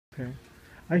Okay.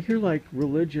 I hear like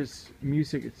religious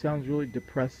music. It sounds really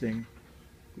depressing.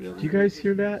 Really? Do you guys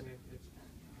hear that?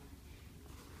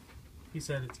 He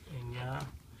said it's Enya.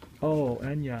 Oh,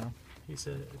 Enya. He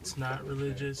said it's not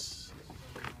religious.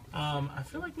 I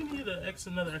feel like we need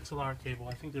another XLR cable.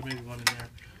 I think there may be one in there.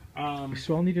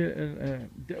 So I'll need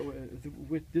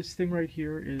with this thing right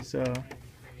here is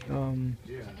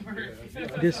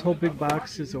this whole big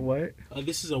box is a what?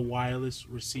 This is a wireless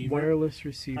receiver. Wireless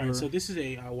receiver. All right, so this is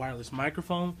a wireless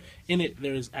microphone. In it,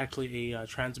 there is actually a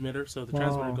transmitter. So the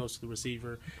transmitter goes to the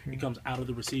receiver. Okay. It comes out of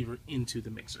the receiver into the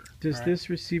mixer. Does this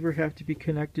receiver have to be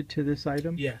connected to this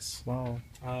item? Yes. Wow.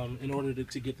 In order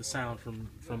to get the sound from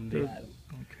the item.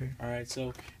 Okay. All right,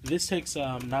 so this takes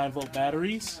 9-volt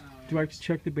batteries. Do I have to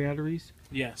check the batteries?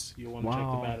 Yes, you'll want to check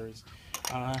the batteries.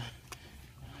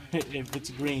 If it's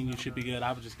green, you should be good.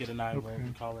 I would just get a 9-volt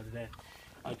and call it a day.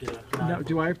 I'll get a 9-volt. Now,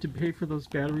 do I have to pay for those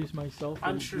batteries myself?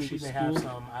 I'm sure she may have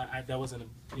some. That wasn't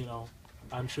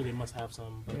I'm sure they must have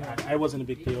some, but I wasn't a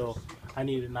big deal. I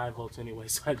needed 9 volts anyway,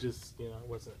 so I just, it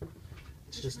wasn't.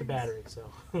 It's just a battery, so.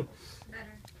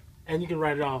 And you can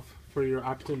write it off for your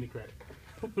opportunity credit.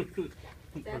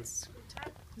 That's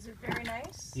is it very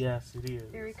nice? Yes, it is.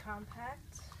 Very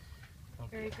compact. Okay.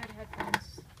 Very good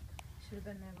headphones. Should have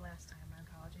been there last time. My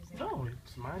apologies. No,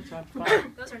 it's mine. So I'm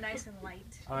fine. Those are nice and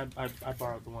light. I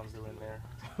borrowed the ones that were in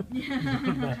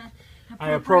there.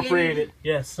 I appropriated.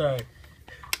 Yes, sorry.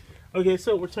 Okay,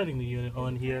 so we're turning the unit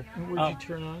on here. Where'd you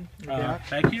turn on?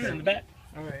 Back here in the back.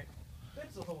 All right.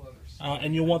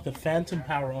 And you'll want the phantom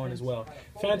power on as well.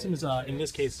 Phantom is, in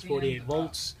this case, 48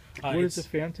 volts. What is the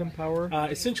phantom power?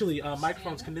 Essentially,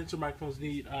 condenser microphones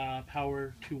need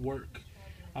power to work.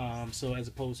 So as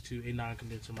opposed to a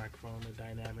non-condenser microphone, a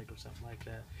dynamic or something like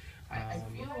that.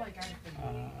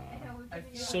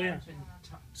 So yeah,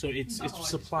 so it's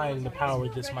supplying the power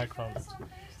this microphone does.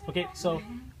 Okay, so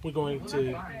we're going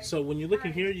to. So when you're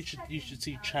looking here, you should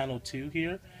see channel 2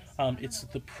 here. It's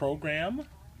the program.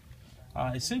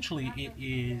 Essentially, it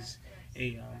is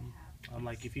a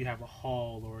like if you have a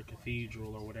hall or a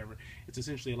cathedral or whatever, it's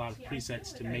essentially a lot of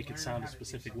presets to make it sound a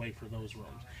specific way for those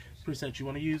rooms. Preset you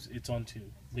want to use, it's on 2.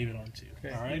 Leave it on 2.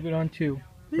 Okay, all right. leave it on 2.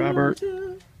 Robert.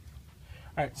 All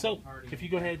right. So if you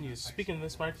go ahead and you speak in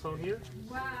this microphone here.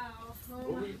 Wow.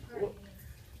 Oh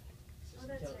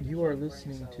you are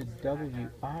listening to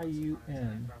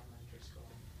WIUN.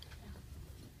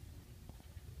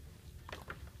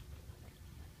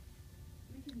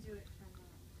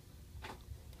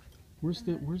 Where's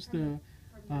the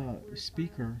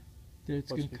speaker that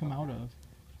it's going to come out of?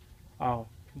 Oh,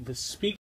 the speaker.